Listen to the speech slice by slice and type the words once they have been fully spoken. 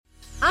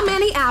I'm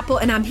Annie Apple,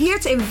 and I'm here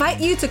to invite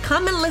you to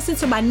come and listen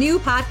to my new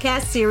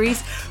podcast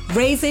series,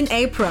 Raising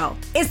a Pro.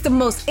 It's the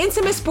most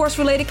intimate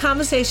sports-related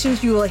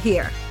conversations you will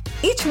hear.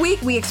 Each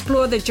week, we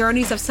explore the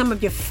journeys of some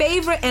of your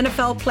favorite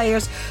NFL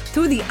players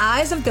through the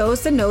eyes of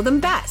those that know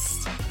them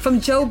best. From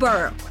Joe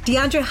Burrow,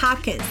 DeAndre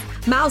Hopkins,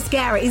 Myles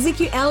Garrett,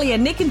 Ezekiel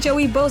Elliott, Nick and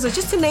Joey Bosa,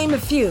 just to name a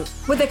few.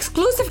 With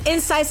exclusive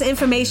insights and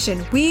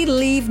information, we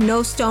leave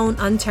no stone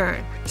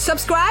unturned.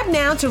 Subscribe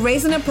now to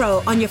Raising a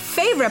Pro on your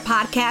favorite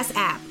podcast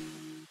app.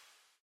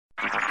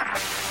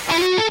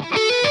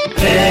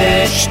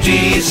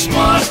 HT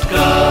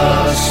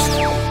Smartcast.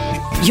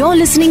 You're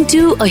listening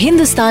to a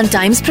Hindustan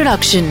Times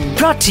production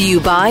brought to you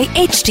by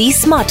HT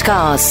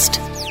Smartcast.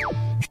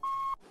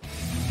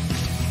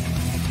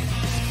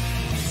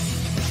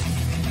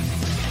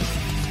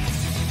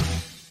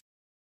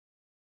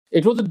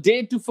 It was a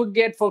day to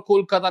forget for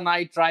Kolkata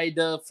Knight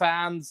Rider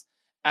fans,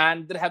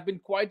 and there have been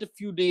quite a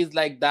few days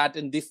like that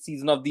in this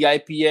season of the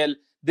IPL.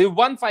 They've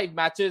won 5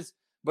 matches,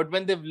 but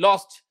when they've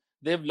lost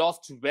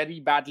very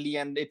badly,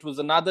 and it was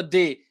another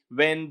day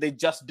when they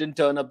just didn't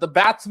turn up. The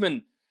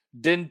batsmen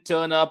didn't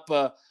turn up.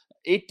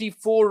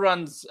 84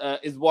 runs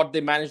is what they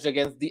managed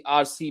against the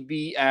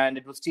RCB, and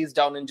it was chased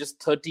down in just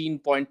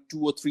 13.2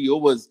 or 3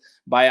 overs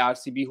by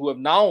RCB, who have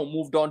now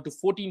moved on to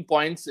 14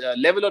 points,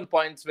 level on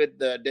points with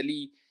the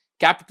Delhi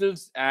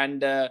Capitals,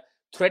 and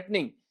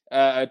threatening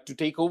to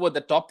take over the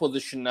top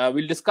position.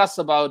 We'll discuss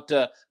about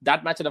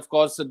that match, and of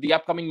course the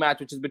upcoming match,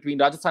 which is between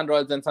Rajasthan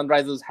Royals and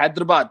Sunrisers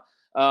Hyderabad,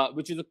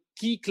 which is a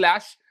key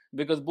clash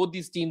because both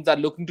these teams are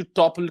looking to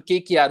topple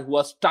KKR, who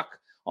are stuck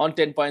on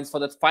 10 points for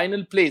that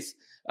final place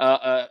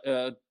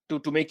to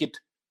make it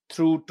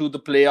through to the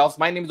playoffs.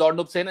 My name is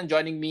Arnab Sen, and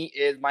joining me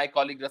is my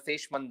colleague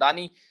Rasesh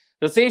Mandani.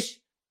 Rasesh,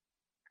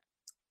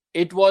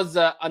 it was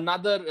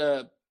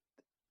another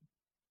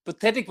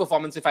pathetic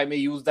performance, if I may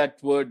use that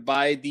word,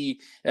 by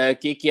the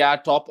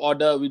KKR top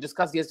order. We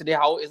discussed yesterday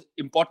how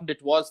important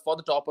it was for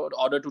the top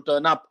order to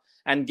turn up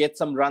and get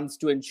some runs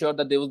to ensure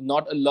that there was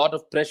not a lot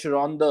of pressure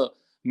on the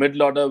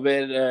middle order,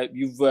 where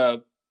you've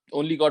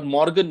only got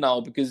Morgan now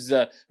because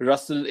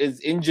Russell is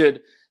injured.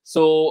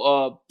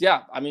 So,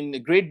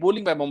 great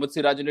bowling by Mohammad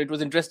Siraj, and it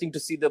was interesting to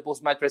see the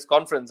post-match press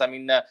conference.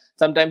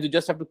 Sometimes you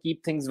just have to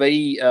keep things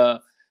very,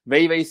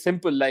 very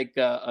simple, like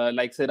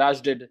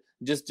Siraj did.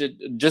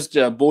 Just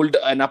bowled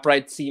an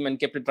upright seam and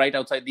kept it right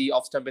outside the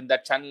off stump in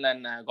that channel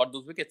and got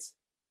those wickets.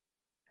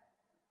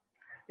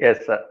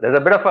 Yes, there's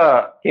a bit of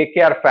a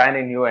KKR fan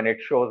in you, and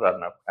it shows,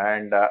 Arnab.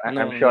 And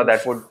I'm sure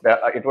that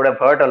it would have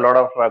hurt a lot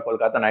of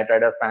Kolkata Knight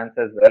Riders fans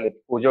as well. It's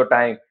Pujo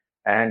time,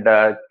 and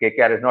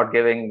KKR is not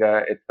giving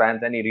its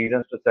fans any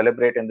reasons to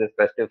celebrate in this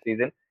festive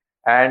season.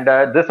 And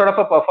this sort of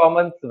a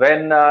performance,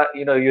 when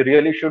you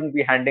really shouldn't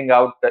be handing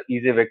out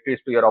easy victories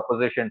to your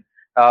opposition,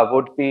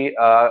 would be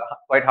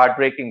quite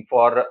heartbreaking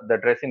for the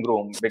dressing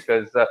room,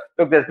 because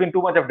look, there's been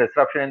too much of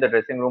disruption in the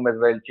dressing room as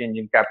well,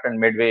 changing captain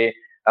midway,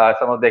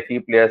 some of their key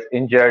players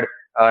injured,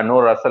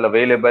 no Russell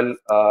available,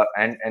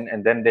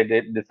 and then they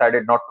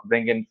decided not to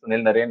bring in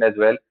Sunil Narine as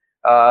well,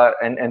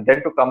 and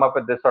then to come up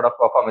with this sort of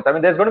performance.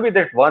 There's going to be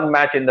this one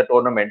match in the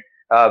tournament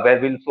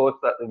where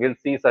we'll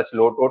see such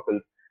low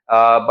totals.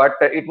 But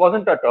it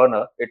wasn't a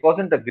Turner, it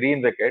wasn't a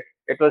green wicket.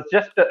 It was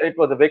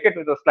a wicket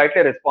which was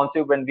slightly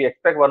responsive when we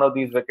expect one of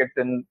these wickets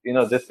in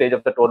this stage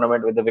of the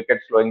tournament, with the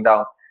wicket slowing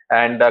down.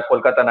 And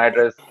Kolkata Knight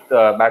Riders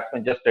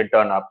batsman just didn't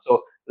turn up.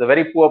 So the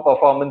very poor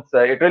performance.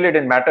 It really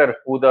didn't matter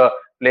who the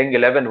playing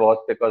 11 was,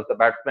 because the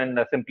batsmen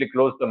simply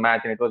closed the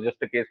match, and it was just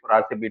a case for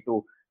RCB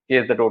to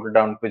chase the total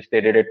down, which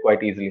they did it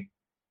quite easily.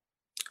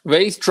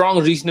 Very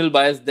strong regional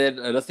bias there,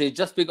 Rasesh.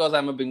 Just because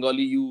I'm a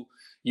Bengali,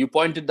 you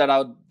pointed that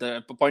out.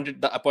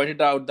 Pointed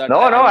out that. No,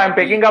 I'm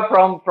picking up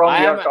from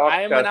your talk.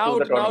 I am an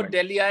out and out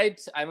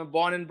Delhiite. I'm a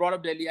born and brought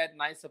up Delhiite,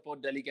 and I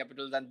support Delhi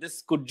Capitals, and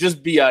this could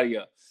just be our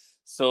year.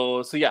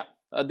 So yeah.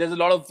 There's a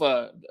lot of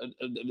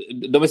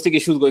domestic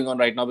issues going on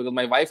right now because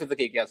my wife is a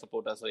KKR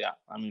supporter. So yeah,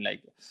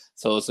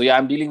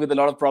 I'm dealing with a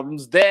lot of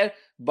problems there.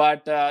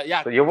 But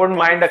yeah. So you wouldn't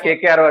mind a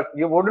KKR?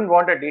 You wouldn't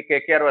want a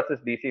KKR versus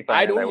DC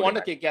final? I don't want a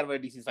KKR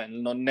versus DC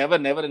final. No,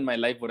 never in my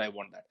life would I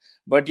want that.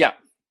 But yeah.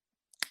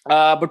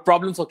 But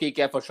problems for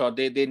KKR for sure.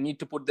 They need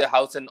to put their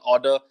house in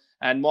order.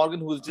 And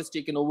Morgan, who's just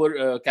taken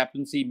over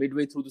captaincy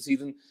midway through the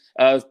season,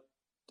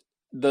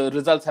 the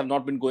results have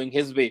not been going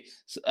his way.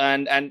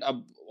 And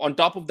on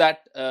top of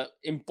that,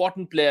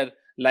 important player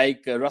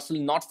like Russell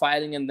not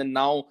firing and then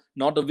now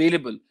not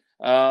available.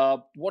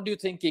 What do you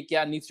think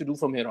KKR needs to do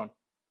from here on?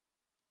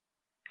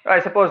 I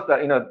suppose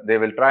they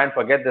will try and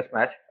forget this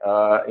match.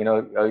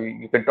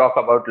 You can talk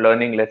about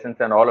learning lessons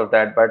and all of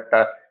that, but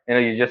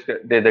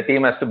the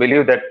team has to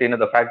believe that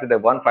the fact that they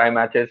won 5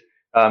 matches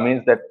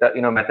means that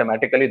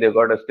mathematically they've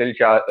got a still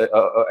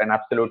an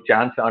absolute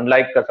chance.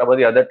 Unlike some of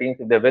the other teams,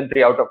 if they win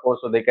 3 out of 4,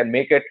 so they can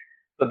make it.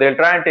 So they'll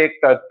try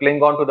and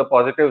cling on to the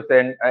positives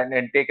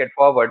and take it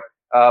forward.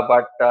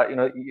 But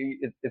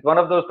it's one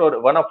of those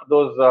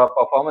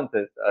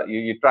performances.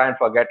 You try and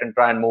forget and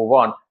try and move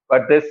on.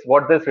 But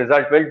what this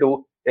result will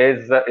do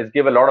is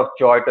give a lot of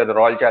joy to the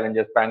Royal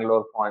Challengers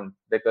Bangalore fans,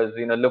 because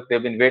look,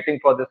 they've been waiting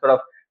for this sort of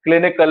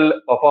clinical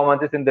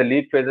performances in the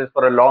league phases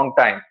for a long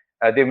time.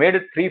 They made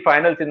it three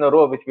finals in a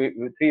row,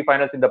 three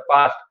finals in the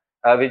past,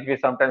 which we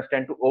sometimes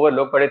tend to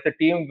overlook. But it's a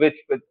team which,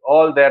 with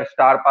all their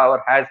star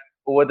power, has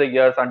over the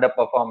years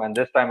underperformed, and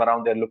this time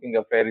around they're looking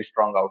a very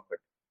strong outfit.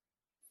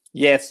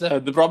 Yes,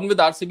 the problem with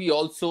RCB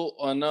also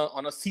on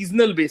a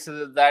seasonal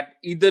basis is that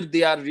either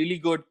they are really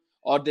good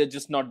or they're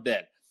just not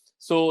there.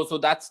 So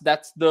that's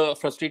the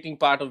frustrating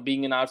part of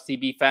being an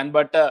RCB fan.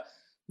 But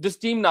this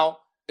team now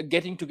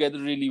getting together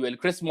really well.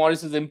 Chris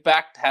Morris's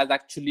impact has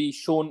actually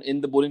shown in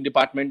the bowling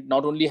department.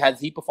 Not only has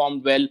he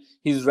performed well,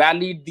 he's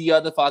rallied the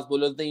other fast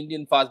bowlers, the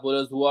Indian fast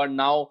bowlers, who are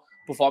now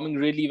performing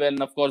really well.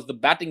 And of course, the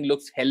batting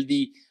looks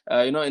healthy,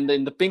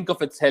 in the pink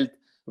of its health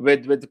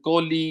with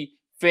Kohli,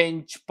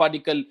 Finch,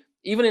 Padikkal.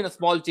 Even in a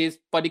small chase,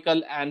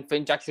 Padikkal and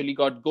Finch actually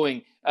got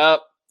going.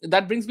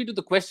 That brings me to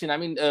the question. I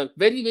mean,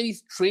 very, very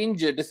strange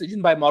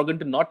decision by Morgan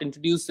to not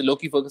introduce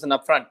Loki Ferguson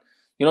up front.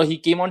 He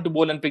came on to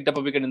bowl and picked up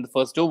a wicket in the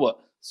first over.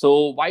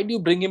 So why do you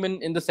bring him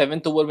in the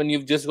seventh over when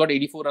you've just got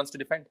 84 runs to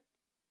defend?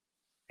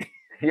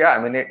 Yeah,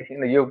 I mean,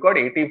 you've got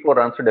 84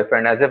 runs to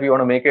defend, as if you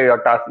want to make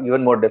your task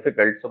even more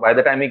difficult. So by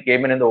the time he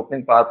came in the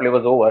opening power play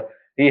was over,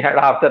 he had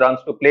half the runs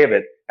to play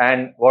with.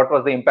 And what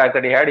was the impact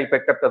that he had? He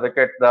picked up the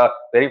wicket the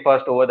very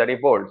first over that he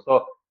bowled.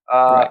 So,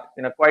 Right.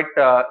 quite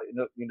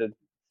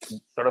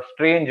sort of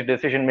strange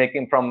decision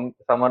making from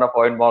someone of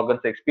Eoin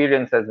Morgan's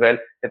experience as well.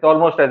 It's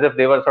almost as if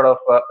they were sort of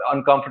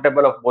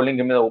uncomfortable of bowling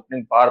him in the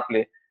opening power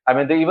play. I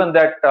mean, even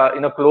that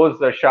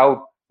close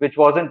shout, which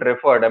wasn't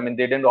referred. I mean,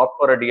 they didn't opt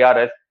for a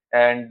DRS.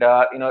 And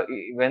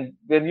when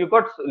you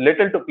got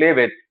little to play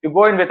with, you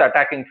go in with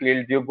attacking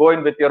fields, you go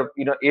in with your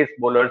ace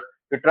bowlers,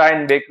 you try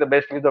and make the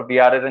best use of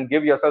DRS and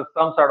give yourself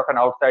some sort of an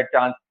outside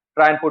chance.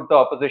 Try and put the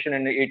opposition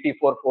in an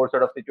 84-4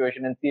 sort of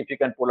situation and see if you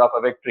can pull off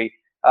a victory.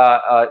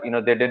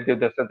 They didn't give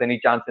themselves any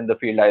chance in the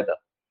field either.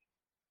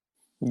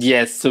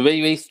 Yes, so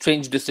very, very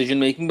strange decision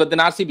making. But then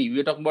RCB, we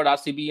were talking about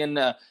RCB,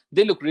 and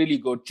they look really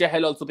good.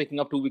 Chahal also picking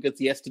up 2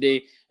 wickets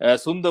yesterday.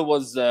 Sundar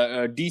was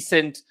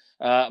decent.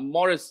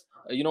 Morris,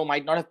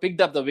 might not have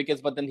picked up the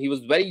wickets, but then he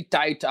was very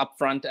tight up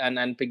front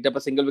and picked up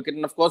a single wicket.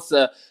 And of course,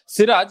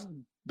 Siraj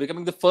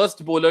becoming the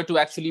first bowler to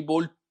actually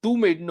bowl 2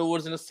 maiden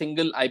overs in a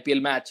single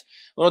IPL match.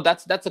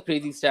 That's a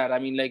crazy stat. I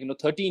mean,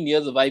 13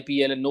 years of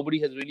IPL and nobody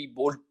has really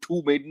bowled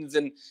 2 maidens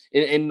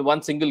in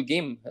one single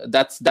game.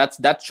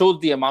 That shows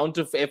the amount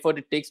of effort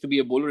it takes to be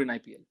a bowler in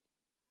IPL.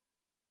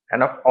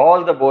 And of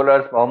all the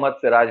bowlers, Mohammad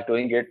Siraj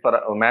doing it for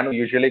a man who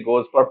usually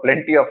goes for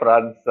plenty of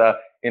runs,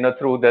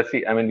 through the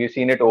sea. I mean, we've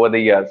seen it over the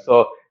years.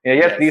 So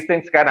yes, these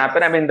things can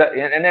happen. I mean,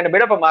 and then a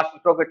bit of a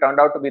masterstroke it turned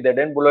out to be. They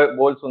didn't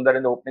bowl Sundar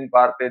in the opening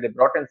power play. They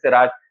brought in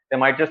Siraj. They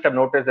might just have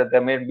noticed that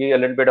there may be a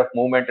little bit of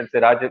movement and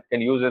Siraj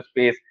can use his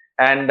pace.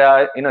 And,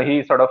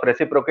 he sort of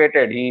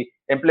reciprocated. He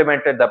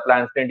implemented the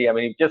plans, didn't he? I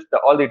mean,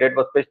 all he did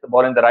was pitch the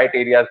ball in the right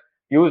areas,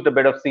 used a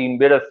bit of seam,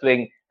 bit of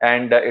swing,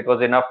 and it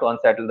was enough to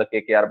unsettle the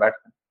KKR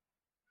batsmen.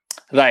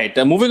 Right.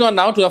 Moving on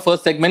now to our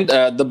first segment,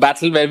 the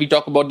battle where we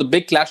talk about the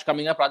big clash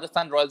coming up,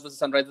 Rajasthan Royals versus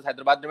Sunrisers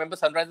Hyderabad. Remember,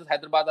 Sunrisers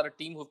Hyderabad are a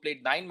team who've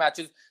played 9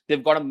 matches.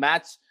 They've got a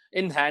match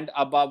in hand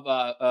above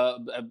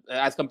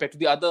as compared to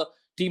the other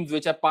teams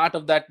which are part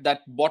of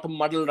that bottom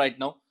muddle right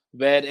now,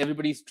 where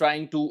everybody's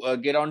trying to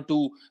get on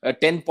to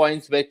 10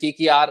 points, where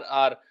KKR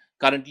are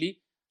currently.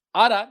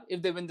 RR,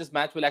 if they win this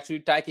match, will actually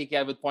tie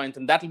KKR with points,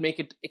 and that will make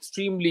it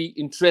extremely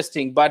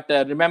interesting. But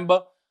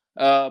remember,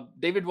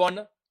 David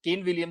Warner,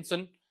 Kane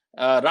Williamson,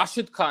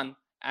 Rashid Khan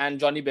and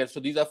Johnny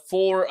Bairstow. These are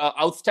 4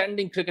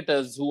 outstanding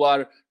cricketers who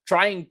are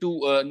trying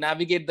to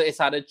navigate the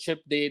SRH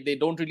ship. They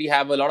don't really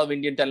have a lot of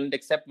Indian talent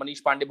except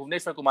Manish Pandey.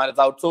 Bhuvneshwar Kumar is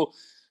out. So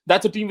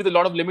that's a team with a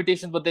lot of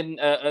limitations, but then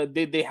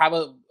they have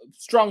a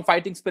strong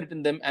fighting spirit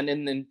in them. And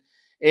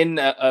in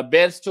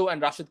Bairstow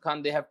and Rashid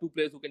Khan, they have 2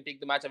 players who can take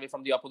the match away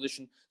from the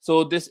opposition.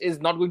 So this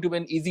is not going to be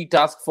an easy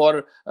task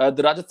for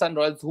the Rajasthan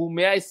Royals, who,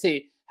 may I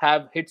say,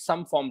 have hit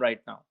some form right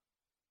now.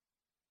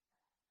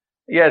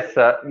 Yes,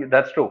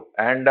 that's true.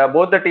 And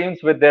both the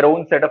teams with their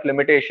own set of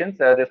limitations.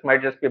 This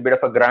might just be a bit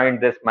of a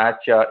grind, this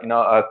match.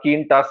 A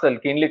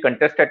keenly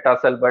contested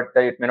tussle, but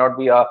it may not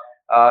be a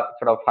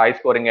sort of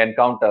high-scoring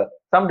encounter.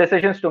 Some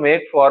decisions to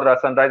make for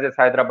Sunrisers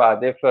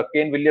Hyderabad. If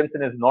Kane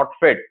Williamson is not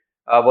fit,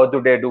 what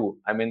do they do?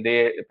 I mean,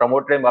 they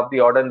promoted him up the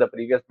order in the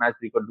previous match.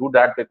 They could do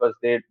that because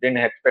they didn't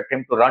expect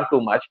him to run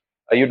too much.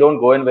 You don't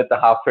go in with a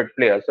half-fit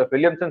player. So if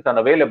Williamson's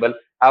unavailable,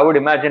 I would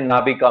imagine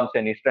Nabi comes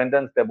in. He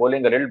strengthens their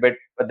bowling a little bit,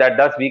 but that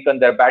does weaken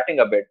their batting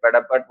a bit. But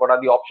what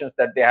are the options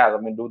that they have? I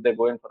mean, do they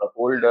go in for a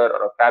Holder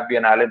or a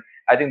Fabian Allen?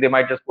 I think they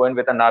might just go in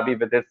with a Nabi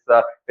with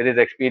his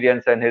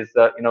experience and his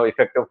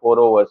effective 4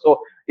 overs. So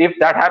if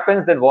that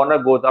happens, then Warner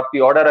goes up the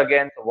order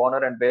again. So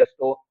Warner and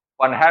Bairstow.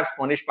 Perhaps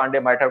Manish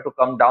Pandey might have to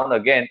come down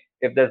again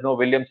if there's no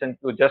Williamson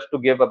to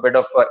give a bit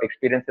of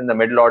experience in the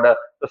middle order.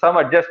 So some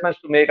adjustments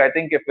to make. I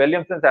think if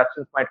Williamson's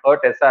absence might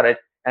hurt SRH,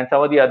 and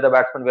some of the other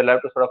batsmen will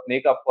have to sort of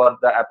make up for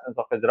the absence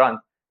of his runs.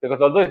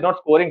 Because although he's not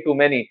scoring too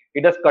many,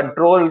 he does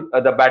control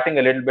the batting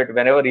a little bit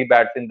whenever he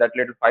bats in that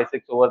little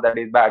 5-6 overs that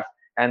he bats,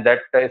 and that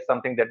is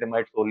something that they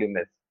might sorely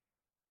miss.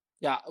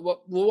 Yeah,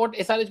 what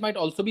SRH might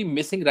also be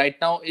missing right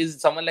now is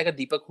someone like a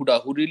Deepak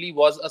Hooda, who really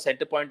was a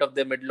center point of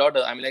their middle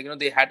order. I mean,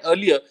 they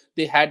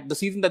had the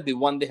season that they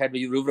won, they had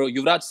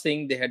Yuvraj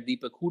Singh, they had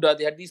Deepak Hooda,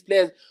 they had these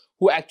players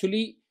who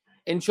actually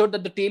ensured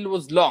that the tail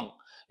was long.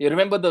 You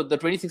remember the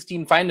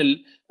 2016 final,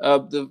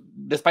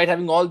 despite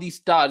having all these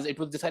stars, it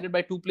was decided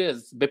by two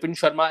players, Bipin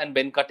Sharma and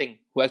Ben Cutting,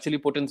 who actually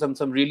put in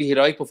some really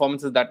heroic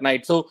performances that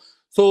night.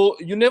 So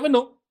you never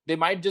know. They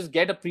might just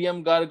get a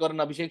Priyam Garg or an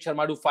Abhishek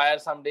Sharma to fire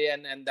someday,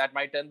 and that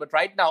might turn. But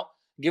right now,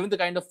 given the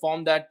kind of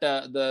form that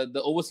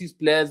the overseas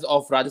players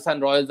of Rajasthan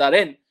Royals are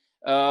in,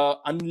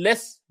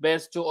 unless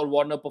Bairstow or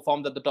Warner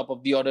performs at the top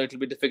of the order, it will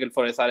be difficult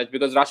for SRH,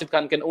 because Rashid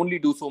Khan can only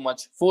do so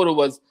much. 4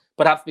 overs,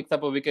 perhaps picks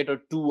up a wicket or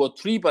 2 or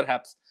 3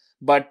 perhaps.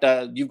 But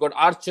you've got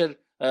Archer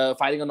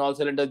firing on all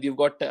cylinders. You've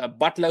got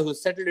Butler,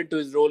 who's settled into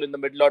his role in the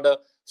middle order.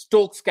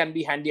 Stokes can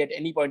be handy at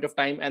any point of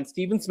time. And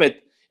Steven Smith,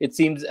 it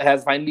seems,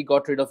 has finally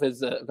got rid of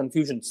his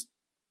confusions.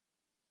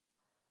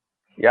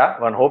 Yeah,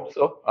 one hopes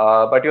so.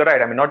 But you're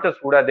right. I mean, not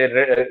just Hooda,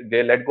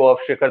 they let go of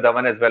Shikhar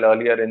Dhawan as well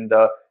earlier in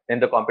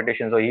the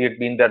competition. So he had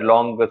been their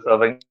long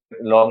servant,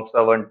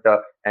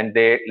 and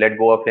they let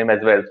go of him as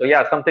well. So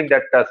yeah, something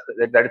that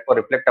is for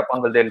reflect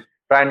upon. Well, they'll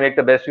try and make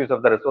the best use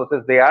of the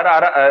resources. They are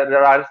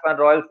Rajasthan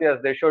Royals. Yes,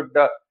 they should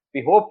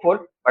be hopeful.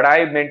 But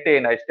I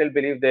still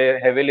believe they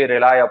heavily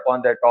rely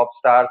upon their top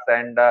stars,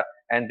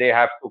 and they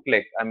have to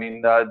click. I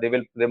mean,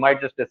 they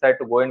might just decide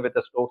to go in with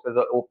the Stokes as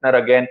an opener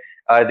again.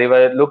 They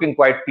were looking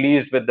quite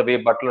pleased with the way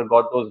Butler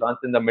got those runs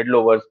in the middle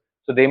overs.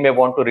 So they may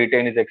want to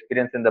retain his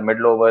experience in the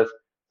middle overs.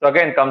 So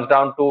again, comes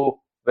down to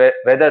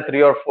whether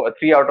 3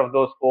 out of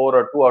those 4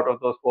 or 2 out of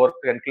those 4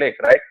 can click,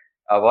 right?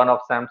 One of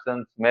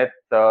Samson, Smith,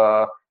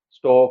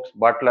 Stokes,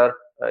 Butler.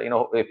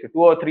 If 2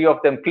 or 3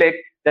 of them click,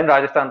 then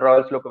Rajasthan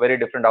Royals look a very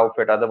different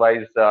outfit.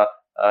 Otherwise, they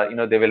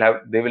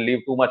will leave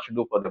too much to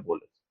do for the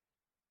bowlers.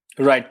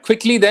 Right.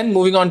 Quickly then,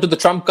 moving on to the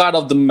trump card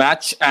of the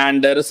match,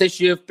 and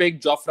Raseshiev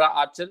picked Jofra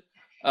Archer.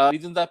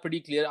 Reasons are pretty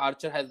clear.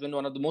 Archer has been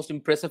one of the most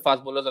impressive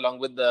fast bowlers, along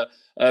with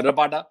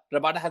Rabada.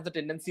 Rabada has the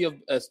tendency of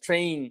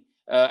straying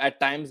at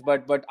times,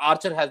 but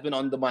Archer has been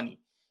on the money.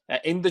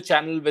 In the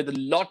channel with a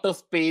lot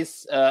of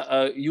pace,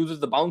 uses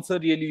the bouncer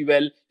really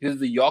well, uses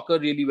the Yorker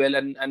really well,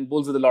 and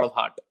bowls with a lot of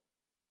heart.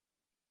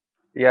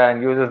 Yeah,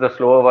 and uses the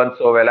slower one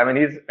so well. I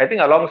mean, I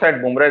think alongside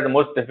Bumrah, is the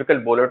most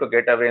difficult bowler to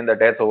get away in the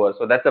death over.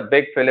 So that's a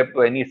big fillip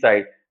to any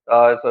side.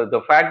 So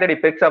the fact that he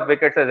picks up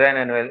wickets as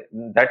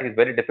that is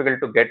very difficult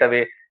to get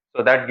away.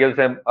 So that gives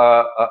him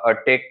a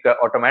take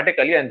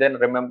automatically. And then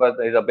remember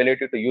his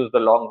ability to use the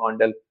long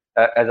handle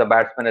as a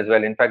batsman as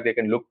well. In fact, they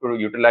can look to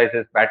utilize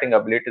his batting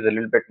abilities a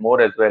little bit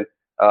more as well.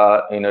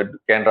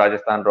 Can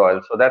Rajasthan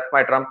Royals. So that's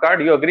my trump card.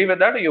 Do you agree with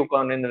that, or you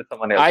come in with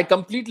someone else? I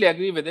completely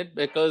agree with it,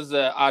 because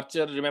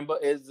Archer, remember,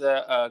 is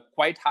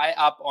quite high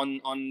up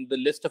on the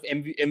list of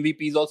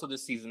MVPs also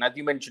this season. As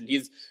you mentioned,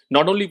 he's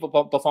not only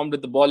performed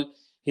with the ball,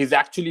 he's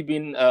actually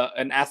been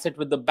an asset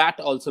with the bat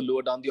also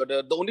lower down the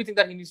order. The only thing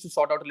that he needs to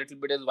sort out a little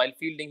bit is while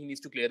fielding, he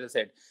needs to clear his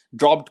head.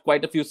 Dropped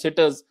quite a few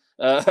sitters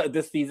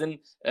this season,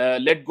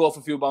 let go of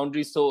a few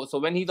boundaries. So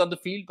when he's on the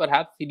field,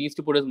 perhaps he needs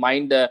to put his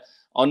mind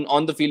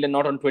on the field and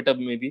not on Twitter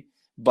maybe.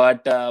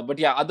 But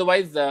yeah,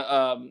 otherwise,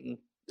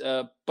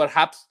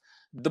 perhaps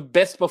the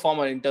best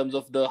performer in terms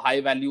of the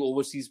high value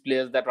overseas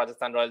players that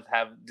Rajasthan Royals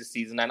have this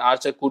season. And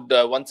Archer could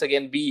once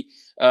again be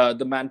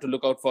the man to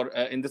look out for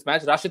in this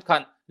match. Rashid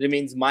Khan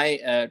remains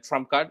my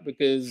trump card,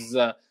 because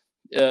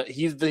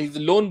he's the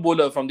lone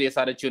bowler from the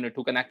SRH unit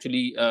who can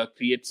actually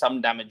create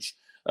some damage.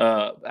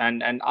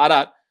 And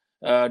RR,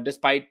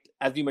 despite,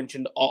 as you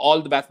mentioned,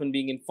 all the batsmen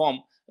being in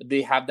form,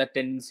 they have that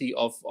tendency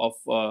of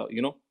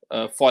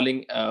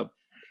falling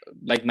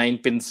like 9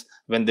 pins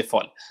when they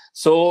fall.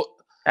 So,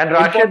 and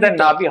Rashid and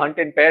Nabi hunt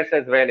in pairs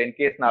as well, in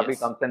case Nabi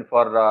comes in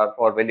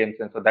for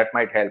Williamson. So that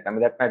might help. I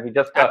mean, that might be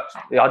just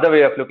the other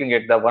way of looking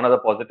at one of the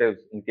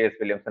positives in case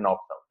Williamson opts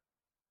out.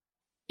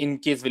 In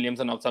case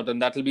Williamson opts out,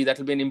 and that'll be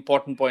an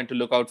important point to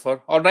look out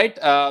for. All right,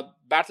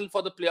 battle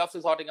for the playoffs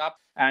is hotting up,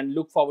 and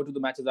look forward to the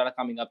matches that are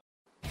coming up.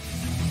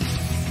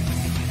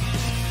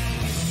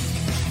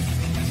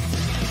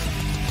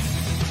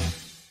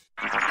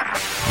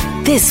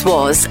 This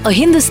was a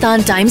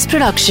Hindustan Times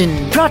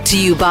production, brought to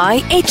you by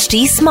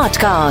HT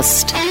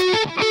Smartcast.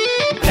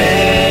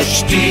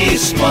 HT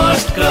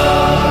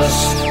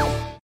Smartcast.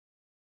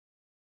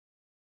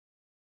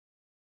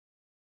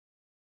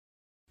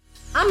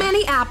 I'm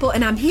Annie Apple,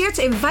 and I'm here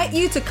to invite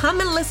you to come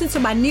and listen to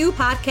my new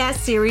podcast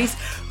series,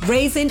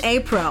 Raising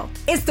a Pro.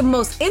 It's the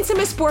most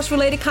intimate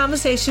sports-related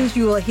conversations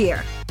you will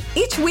hear.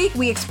 Each week,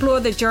 we explore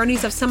the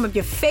journeys of some of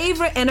your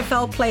favorite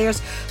NFL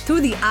players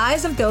through the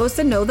eyes of those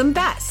that know them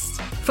best.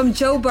 From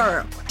Joe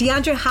Burrow,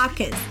 DeAndre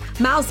Hopkins,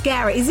 Myles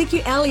Garrett,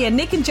 Ezekiel Elliott,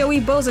 Nick and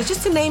Joey Bosa,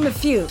 just to name a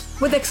few.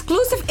 With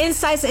exclusive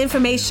insights and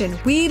information,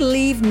 we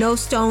leave no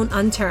stone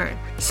unturned.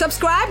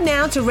 Subscribe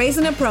now to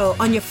Raising a Pro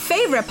on your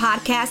favorite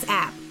podcast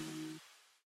app.